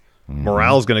agents.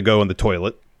 Morale's going to go in the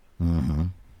toilet.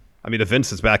 I mean, if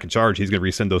Vince is back in charge, he's going to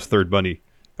rescind those third-party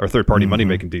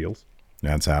money-making deals.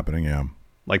 That's happening, yeah.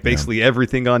 Like basically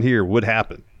everything on here would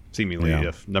happen, seemingly,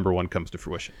 if number one comes to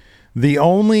fruition. The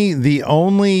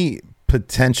only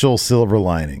potential silver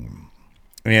lining,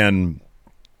 and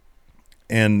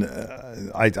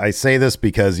I say this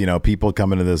because, you know, people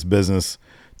come into this business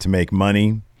to make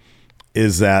money,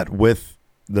 is that with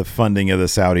the funding of the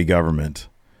Saudi government,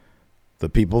 the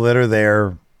people that are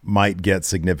there might get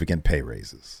significant pay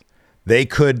raises. They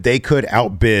could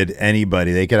outbid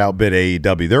anybody. They could outbid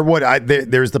AEW.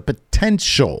 There's the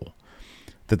potential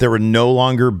that there would no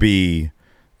longer be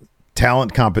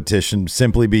talent competition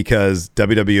simply because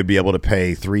WWE would be able to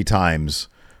pay 3 times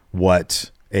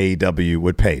what AEW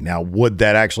would pay. Now, would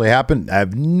that actually happen? I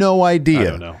have no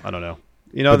idea. I don't know.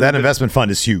 You know, but that investment fund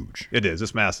is huge. It is.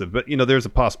 It's massive. But, you know, there's a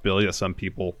possibility that some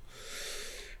people,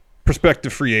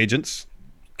 prospective free agents,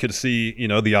 could see, you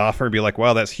know, the offer and be like,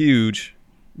 wow, that's huge.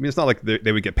 I mean, it's not like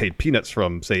they would get paid peanuts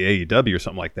from, say, AEW or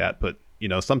something like that. But, you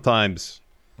know, sometimes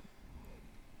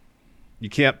you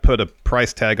can't put a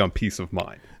price tag on peace of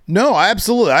mind. No,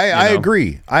 absolutely. I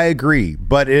agree. I agree.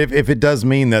 But if it does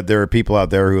mean that there are people out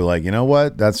there who are like, you know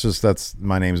what, that's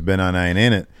my name's Ben and I ain't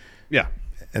in it. Yeah.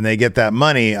 And they get that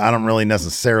money, I don't really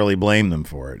necessarily blame them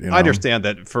for it. You know? I understand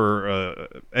that for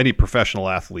any professional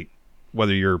athlete,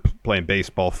 whether you're playing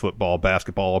baseball, football,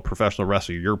 basketball, or professional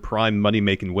wrestler, your prime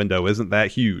money-making window isn't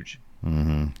that huge.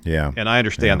 Yeah. And I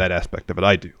understand that aspect of it.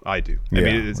 I do. I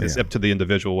mean, it's up to the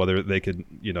individual whether they could,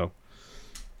 you know,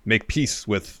 make peace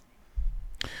with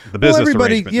the business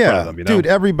arrangement in front of them, you know? Dude,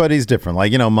 everybody's different.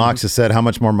 Like, you know, Mox has said, how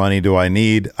much more money do I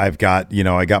need? I got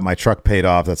my truck paid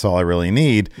off. That's all I really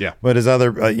need. Yeah. But as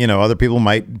other people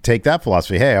might take that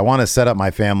philosophy. Hey, I want to set up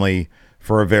my family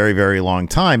for a very, very long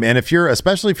time. And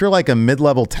especially if you're like a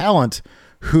mid-level talent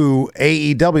who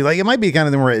AEW, like it might be kind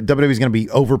of the where WWE is going to be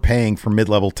overpaying for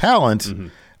mid-level talent.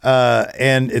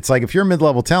 And it's like, if you're a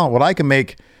mid-level talent, what I can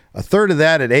make a third of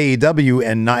that at AEW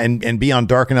and be on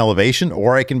Dark and Elevation,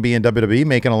 or I can be in WWE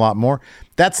making a lot more.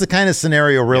 That's the kind of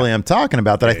scenario really I'm talking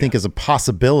about that I think is a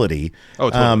possibility. Oh,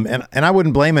 totally. And I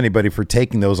wouldn't blame anybody for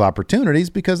taking those opportunities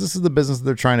because this is the business that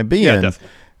they're trying to be in.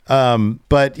 Definitely.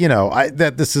 But you know,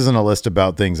 this isn't a list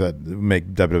about things that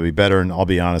make WWE better. And I'll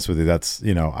be honest with you, that's,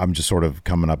 you know, I'm just sort of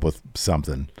coming up with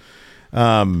something.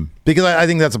 Because I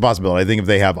think that's a possibility. I think if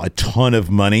they have a ton of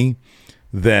money,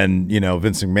 then, you know,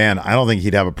 Vince McMahon, I don't think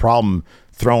he'd have a problem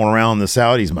throwing around the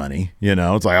Saudis' money. You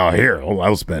know, it's like, oh, here,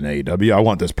 I'll spend AEW. I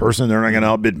want this person. They're not going to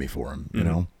outbid me for him. You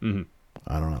know,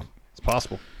 I don't know. It's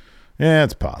possible. Yeah,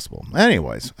 it's possible.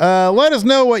 Anyways, let us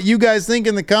know what you guys think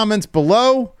in the comments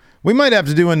below. We might have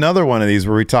to do another one of these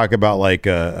where we talk about like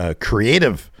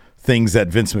creative things that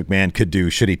Vince McMahon could do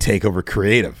should he take over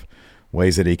creative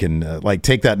ways that he can like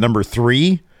take that number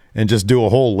 3 and just do a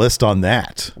whole list on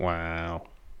that. Wow.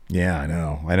 Yeah, I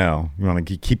know. You want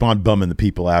to keep on bumming the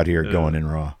people out here going in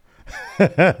Raw. I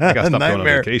got to stop going on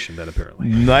vacation then, apparently.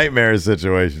 Nightmare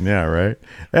situation. Yeah, right.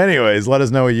 Anyways, let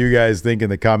us know what you guys think in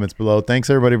the comments below. Thanks,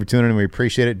 everybody, for tuning in. We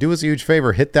appreciate it. Do us a huge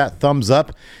favor. Hit that thumbs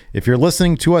up. If you're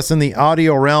listening to us in the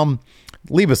audio realm,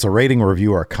 leave us a rating, or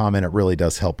review, or a comment. It really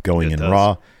does help going in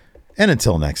Raw. And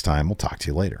until next time, we'll talk to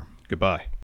you later. Goodbye.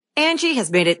 Angie has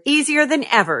made it easier than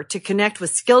ever to connect with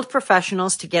skilled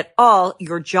professionals to get all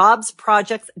your jobs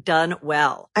projects done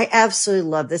well. I absolutely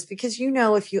love this because, you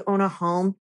know, if you own a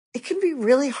home, it can be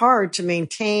really hard to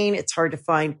maintain. It's hard to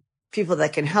find people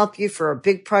that can help you for a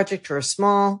big project or a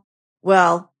small.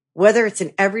 Well, whether it's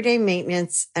in everyday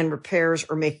maintenance and repairs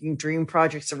or making dream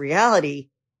projects a reality,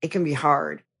 it can be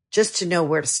hard just to know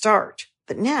where to start.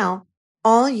 But now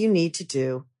all you need to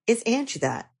do is Angie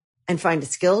that and find a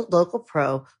skilled local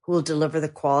pro who will deliver the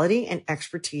quality and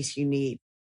expertise you need.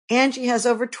 Angie has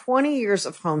over 20 years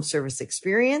of home service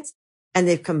experience, and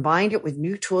they've combined it with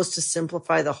new tools to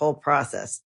simplify the whole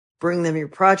process. Bring them your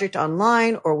project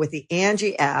online or with the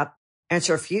Angie app,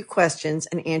 answer a few questions,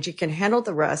 and Angie can handle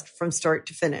the rest from start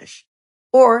to finish.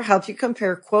 Or help you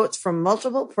compare quotes from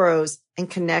multiple pros and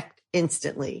connect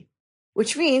instantly,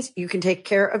 which means you can take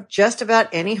care of just about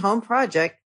any home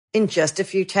project in just a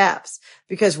few taps.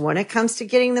 Because when it comes to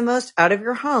getting the most out of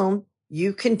your home,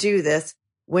 you can do this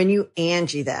when you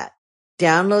Angie that.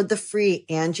 Download the free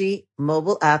Angie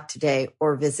mobile app today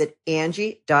or visit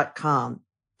Angie.com.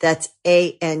 That's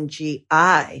ANGI.com.